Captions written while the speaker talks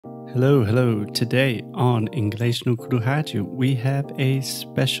Hello, hello. Today on Inglês no Rádio, we have a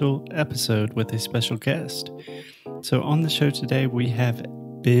special episode with a special guest. So on the show today, we have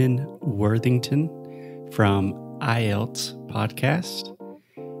Ben Worthington from IELTS podcast.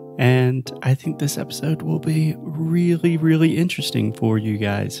 And I think this episode will be really, really interesting for you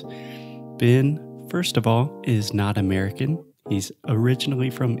guys. Ben, first of all, is not American. He's originally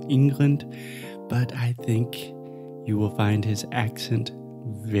from England, but I think you will find his accent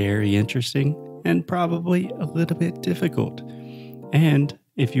very interesting and probably a little bit difficult. And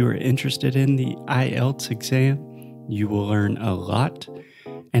if you are interested in the IELTS exam, you will learn a lot.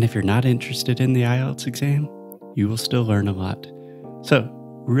 And if you're not interested in the IELTS exam, you will still learn a lot. So,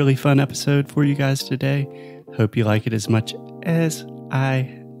 really fun episode for you guys today. Hope you like it as much as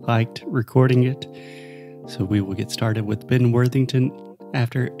I liked recording it. So we will get started with Ben Worthington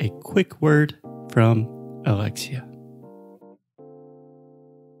after a quick word from Alexia.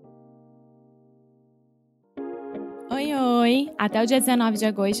 Oi! Até o dia 19 de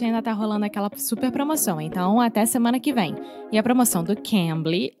agosto ainda tá rolando aquela super promoção, então até semana que vem. E a promoção do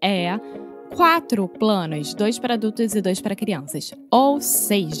Cambly é 4 planos, 2 para adultos e 2 para crianças. Ou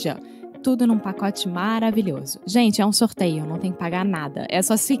seja, tudo num pacote maravilhoso. Gente, é um sorteio, não tem que pagar nada. É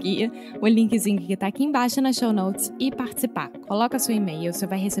só seguir o linkzinho que tá aqui embaixo nas show notes e participar. Coloca seu e-mail, você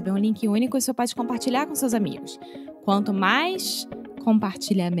vai receber um link único e você pode compartilhar com seus amigos. Quanto mais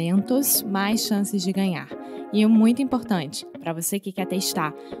compartilhamentos, mais chances de ganhar. E muito importante, para você que quer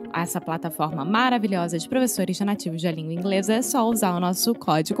testar essa plataforma maravilhosa de professores nativos da língua inglesa, é só usar o nosso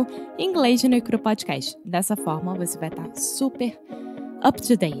código Inglês no Icru Podcast. Dessa forma, você vai estar super up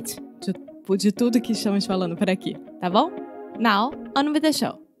to date de tudo que estamos falando por aqui, tá bom? Now, on with the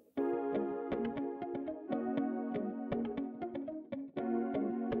show!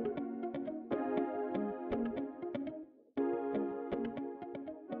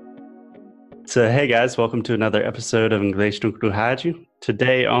 So, hey guys, welcome to another episode of Inglês no Rádio.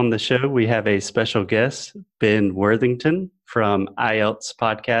 Today on the show, we have a special guest, Ben Worthington from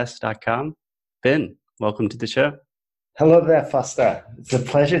IELTSpodcast.com. Ben, welcome to the show. Hello there, Foster. It's a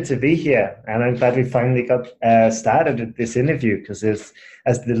pleasure to be here, and I'm glad we finally got started with this interview because, as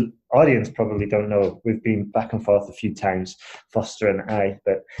the audience probably don't know, we've been back and forth a few times, Foster and I.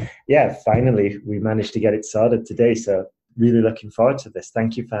 But yeah, finally we managed to get it sorted today. So really looking forward to this.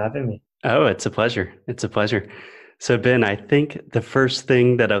 Thank you for having me. Oh, it's a pleasure. It's a pleasure. So, Ben, I think the first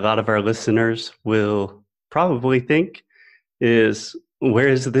thing that a lot of our listeners will probably think is, where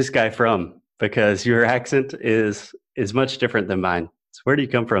is this guy from? Because your accent is much different than mine. So where do you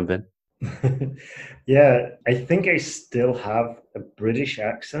come from, Ben? Yeah, I think I still have a British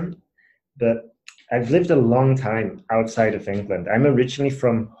accent, but I've lived a long time outside of England. I'm originally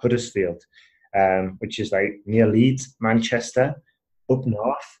from Huddersfield, which is like near Leeds, Manchester, up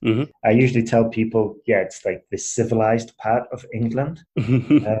north. Mm-hmm. I usually tell people, it's like the civilized part of England.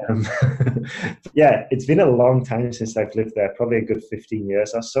 Yeah, it's been a long time since I've lived there, probably a good 15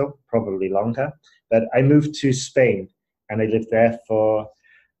 years or so, probably longer. But I moved to Spain and I lived there for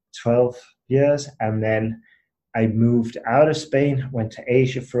 12 years. And then I moved out of Spain, went to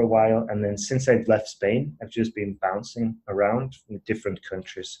Asia for a while. And then since I've left Spain, I've just been bouncing around in different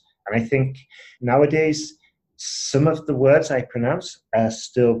countries. And I think nowadays, some of the words I pronounce are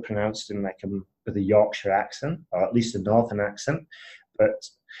still pronounced in with a Yorkshire accent, or at least a Northern accent. But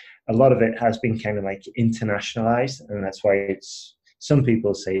a lot of it has been kind of like internationalized. And that's why some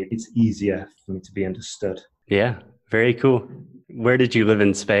people say it's easier for me to be understood. Yeah, very cool. Where did you live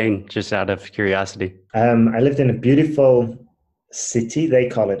in Spain, just out of curiosity? I lived in a beautiful city. They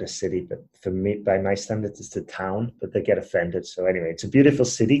call it a city, but for me, by my standards, it's a town, but they get offended. So anyway, it's a beautiful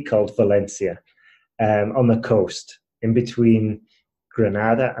city called Valencia. On the coast, in between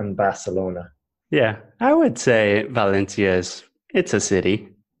Granada and Barcelona. Yeah, I would say Valencia it's a city.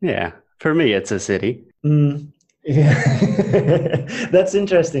 Yeah, for me, it's a city. Yeah. That's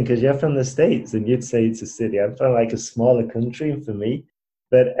interesting because you're from the States and you'd say it's a city. I'm from like a smaller country for me.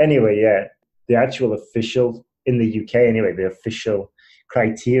 But anyway, yeah, the actual official, in the UK anyway, the official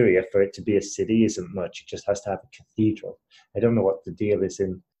criteria for it to be a city isn't much. It just has to have a cathedral. I don't know what the deal is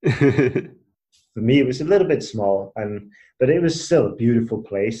in... For me, it was a little bit small, but it was still a beautiful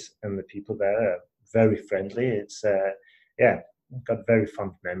place, and the people there are very friendly. It's I've got very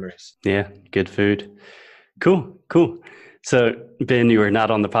fond memories. Yeah, good food. Cool. So, Ben, you are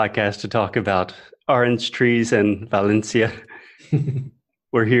not on the podcast to talk about orange trees and Valencia.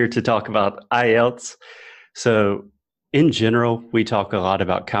 We're here to talk about IELTS. So, in general, we talk a lot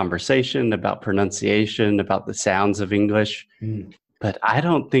about conversation, about pronunciation, about the sounds of English. But I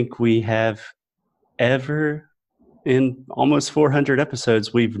don't think we have ever in almost 400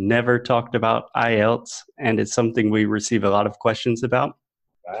 episodes, we've never talked about IELTS, and it's something we receive a lot of questions about.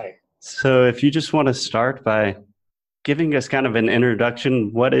 Right. So if you just want to start by giving us kind of an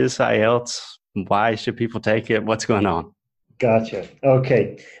introduction, what is IELTS? Why should people take it? What's going on? Gotcha.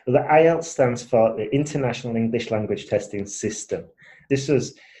 Okay. Well, the IELTS stands for the International English Language Testing System. This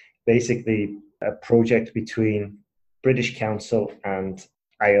was basically a project between British Council and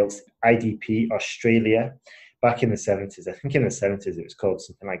IELTS IDP Australia back in the 70s. I think in the 70s it was called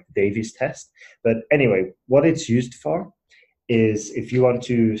something like the Davies test. But anyway, what it's used for is if you want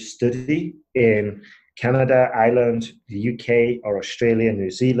to study in Canada, Ireland, the UK, or Australia, New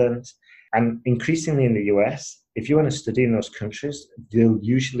Zealand, and increasingly in the US, if you want to study in those countries, they'll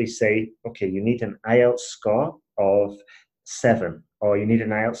usually say, okay, you need an IELTS score of 7, or you need an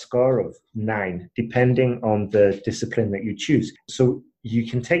IELTS score of 9, depending on the discipline that you choose. So you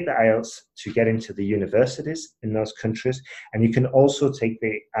can take the IELTS to get into the universities in those countries, and you can also take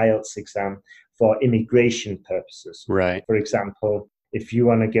the IELTS exam for immigration purposes. Right. For example, if you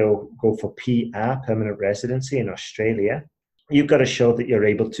want to go for PR, permanent residency in Australia, you've got to show that you're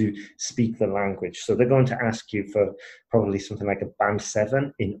able to speak the language. So they're going to ask you for probably something like a band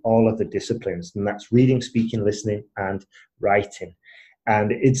 7 in all of the disciplines, and that's reading, speaking, listening, and writing.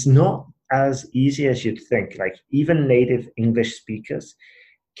 And it's not as easy as you'd think. Like, even native English speakers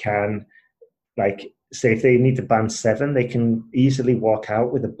can, like, say if they need a band 7, they can easily walk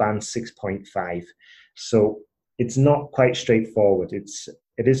out with a band 6.5. So it's not quite straightforward. It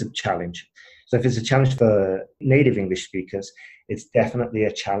is a challenge. So if it's a challenge for native English speakers, it's definitely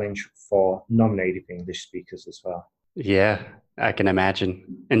a challenge for non-native English speakers as well. Yeah, I can imagine.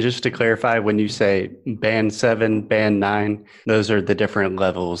 And just to clarify, when you say band 7, band 9, those are the different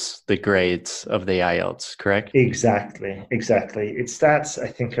levels, the grades of the IELTS, correct? Exactly. It starts, I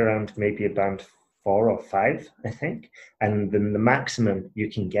think, around maybe a band 4 or 5, I think. And then the maximum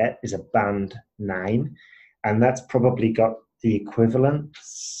you can get is a band 9. And that's probably got the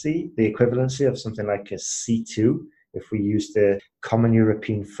equivalency of something like a C2, if we use the Common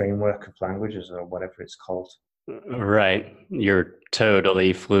European Framework of Languages, or whatever it's called. Right. You're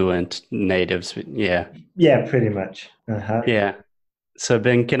totally fluent native. Yeah. Yeah, pretty much. Uh-huh. Yeah. So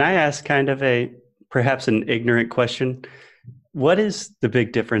Ben, can I ask kind of perhaps an ignorant question? What is the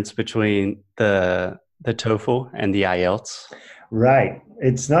big difference between the TOEFL and the IELTS? Right.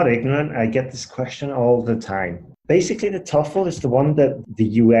 It's not ignorant. I get this question all the time. Basically, the TOEFL is the one that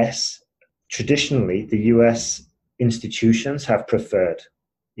traditionally, the US institutions have preferred.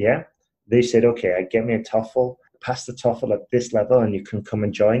 Yeah. They said, okay, get me a TOEFL, pass the TOEFL at this level, and you can come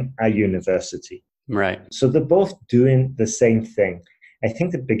and join our university. Right. So they're both doing the same thing. I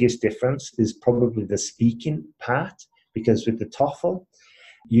think the biggest difference is probably the speaking part, because with the TOEFL,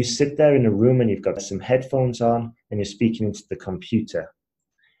 you sit there in a room and you've got some headphones on and you're speaking into the computer.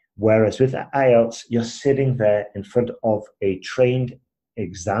 Whereas with the IELTS, you're sitting there in front of a trained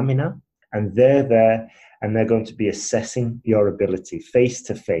examiner, and they're there and they're going to be assessing your ability face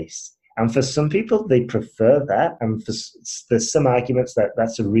to face. And for some people, they prefer that. And there's some arguments that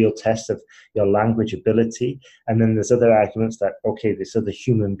that's a real test of your language ability. And then there's other arguments that, okay, this other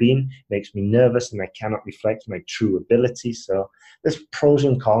human being makes me nervous and I cannot reflect my true ability. So there's pros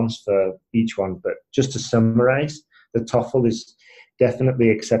and cons for each one. But just to summarize, the TOEFL is definitely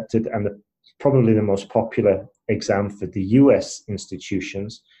accepted and probably the most popular exam for the US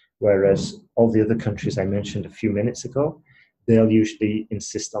institutions, whereas all the other countries I mentioned a few minutes ago, they'll usually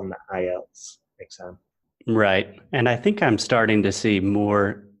insist on the IELTS exam. Right. And I think I'm starting to see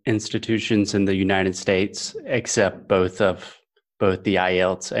more institutions in the United States accept both the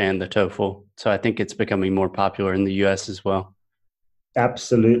IELTS and the TOEFL. So I think it's becoming more popular in the US as well.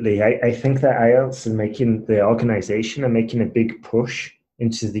 Absolutely. I think that IELTS and the organization are making a big push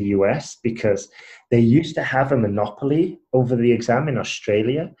into the US, because they used to have a monopoly over the exam in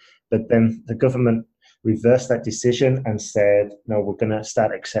Australia, but then the government reversed that decision and said, no, we're going to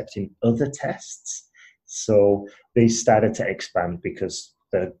start accepting other tests. So they started to expand because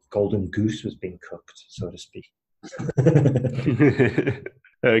the golden goose was being cooked, so to speak.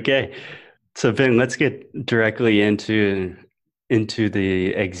 Okay. So Ben, let's get directly into the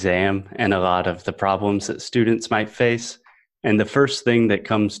exam and a lot of the problems that students might face. And the first thing that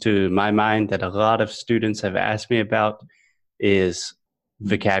comes to my mind that a lot of students have asked me about is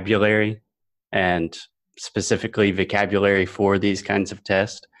vocabulary, and specifically vocabulary for these kinds of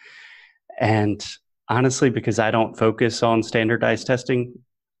tests. And honestly, because I don't focus on standardized testing,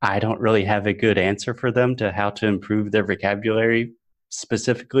 I don't really have a good answer for them to how to improve their vocabulary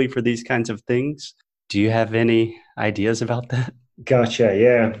specifically for these kinds of things. Do you have any ideas about that? Gotcha,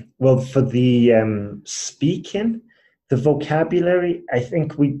 yeah. Well, for the speaking, The vocabulary, I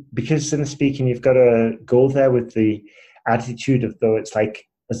think because in speaking, you've got to go there with the attitude of though it's like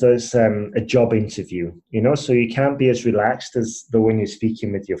as though it's a job interview, so you can't be as relaxed as though when you're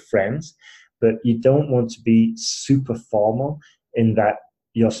speaking with your friends, but you don't want to be super formal in that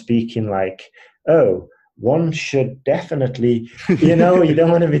you're speaking like, oh, one should definitely, you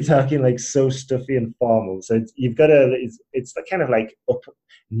don't want to be talking like so stuffy and formal. So you've got to, it's kind of like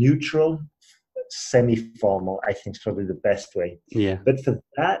neutral, semi-formal, I think is probably the best way. Yeah. But for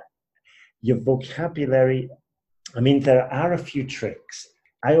that, your vocabulary, there are a few tricks.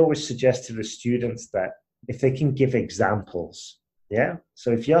 I always suggest to the students that if they can give examples,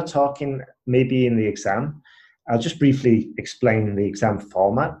 so if you're talking maybe in the exam, I'll just briefly explain the exam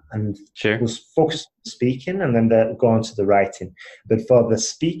format and sure. We'll focus on speaking and then they'll go on to the writing. But for the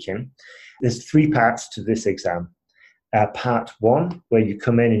speaking, there's 3 parts to this exam. Part 1, where you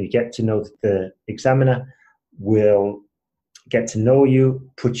come in and you get to know the examiner will get to know you,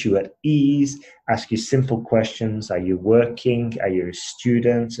 put you at ease, ask you simple questions. Are you working? Are you a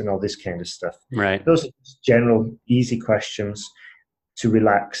student? And all this kind of stuff. Right. Those are just general, easy questions to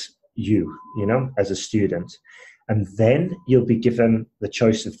relax you, as a student. And then you'll be given the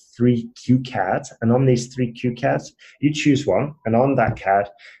choice of 3 cue cards. And on these 3 cue cards, you choose one. And on that card,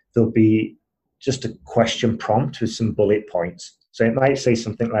 there'll be just a question prompt with some bullet points. So it might say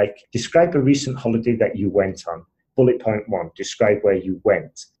something like, describe a recent holiday that you went on. Bullet point 1, describe where you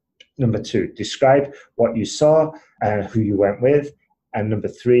went. Number 2, describe what you saw and who you went with. And number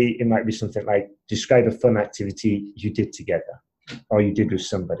 3, it might be something like, describe a fun activity you did together or you did with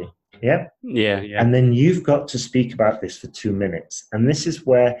somebody. Yeah? Yeah. And then you've got to speak about this for 2 minutes. And this is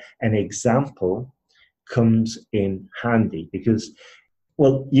where an example comes in handy because,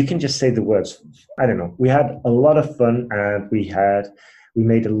 well, you can just say the words. I don't know. We had a lot of fun and we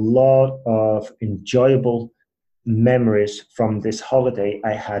made a lot of enjoyable memories from this holiday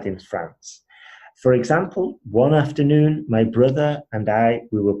I had in France. For example, one afternoon, my brother and I,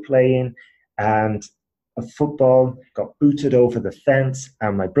 we were playing and a football got booted over the fence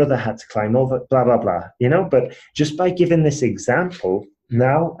and my brother had to climb over, blah, blah, blah, But just by giving this example,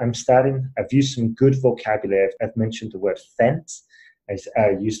 now I've used some good vocabulary. I've mentioned the word fence. I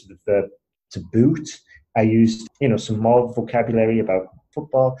used the verb to boot. I used, some more vocabulary about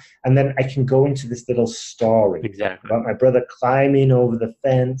football. And then I can go into this little story about my brother climbing over the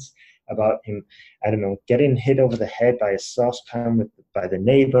fence, about him, getting hit over the head by a saucepan by the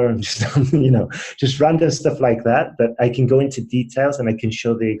neighbor and just random stuff like that. But I can go into details and I can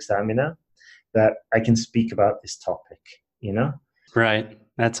show the examiner that I can speak about this topic, Right.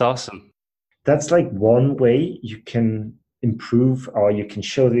 That's awesome. That's like one way you can improve or you can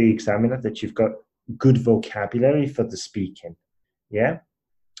show the examiner that you've got good vocabulary for the speaking. Yeah.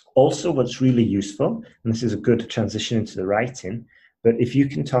 Also, what's really useful, and this is a good transition into the writing, but if you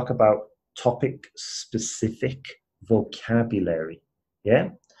can talk about topic-specific vocabulary, yeah?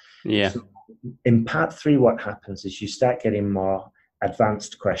 So in part 3, what happens is you start getting more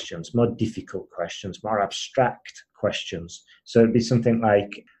advanced questions, more difficult questions, more abstract questions. So it'd be something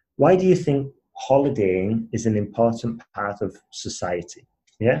like, why do you think holidaying is an important part of society?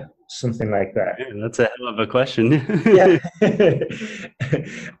 Yeah, something like that. Yeah, that's a hell of a question. Yeah.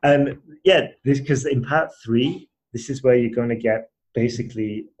 And because in part 3, this is where you're going to get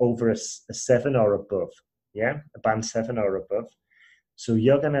basically over a 7 or above. Yeah, a band 7 or above. So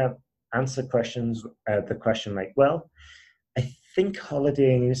you're going to answer the question like, well, I think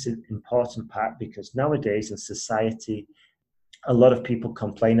holidaying is an important part because nowadays in society, a lot of people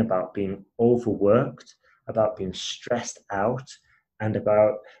complain about being overworked, about being stressed out, and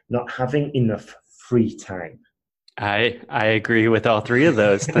about not having enough free time. I agree with all 3 of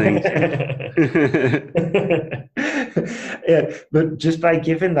those things. Yeah, but just by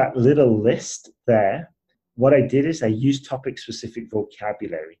giving that little list there, what I did is I used topic-specific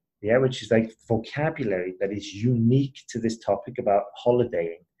vocabulary, which is like vocabulary that is unique to this topic about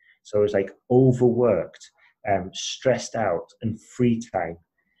holidaying. So it's like overworked, stressed out, and free time.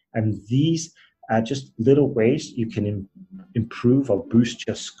 And these are just little ways you can improve or boost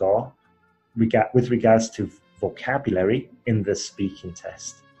your score with regards to vocabulary in the speaking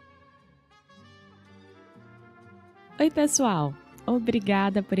test. Oi, pessoal!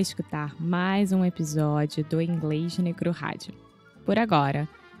 Obrigada por escutar mais um episódio do Inglês Negro Rádio. Por agora,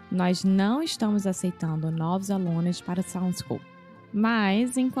 nós não estamos aceitando novos alunos para Sound School.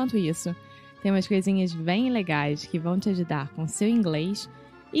 Mas, enquanto isso, temos coisinhas bem legais que vão te ajudar com seu inglês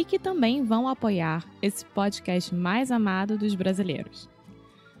e que também vão apoiar esse podcast mais amado dos brasileiros.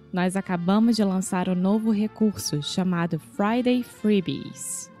 Nós acabamos de lançar um novo recurso chamado Friday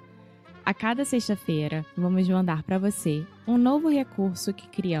Freebies. A cada sexta-feira, vamos mandar para você um novo recurso que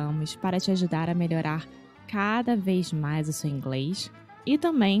criamos para te ajudar a melhorar cada vez mais o seu inglês e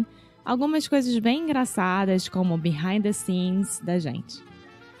também algumas coisas bem engraçadas como behind the scenes da gente.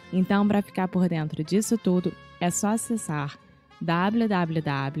 Então, para ficar por dentro disso tudo, é só acessar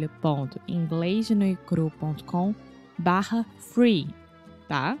www.inglesnoicru.com/free,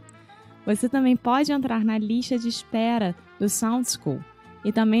 tá? Você também pode entrar na lista de espera do Sound School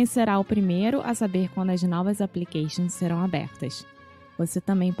e também será o primeiro a saber quando as novas applications serão abertas. Você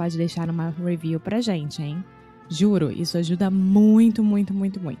também pode deixar uma review pra gente, hein? Juro, isso ajuda muito, muito,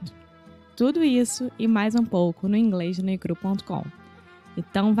 muito, muito. Tudo isso e mais um pouco no inglesnoicru.com.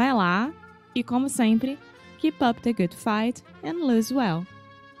 Então vai lá e, como sempre, keep up the good fight and lose well.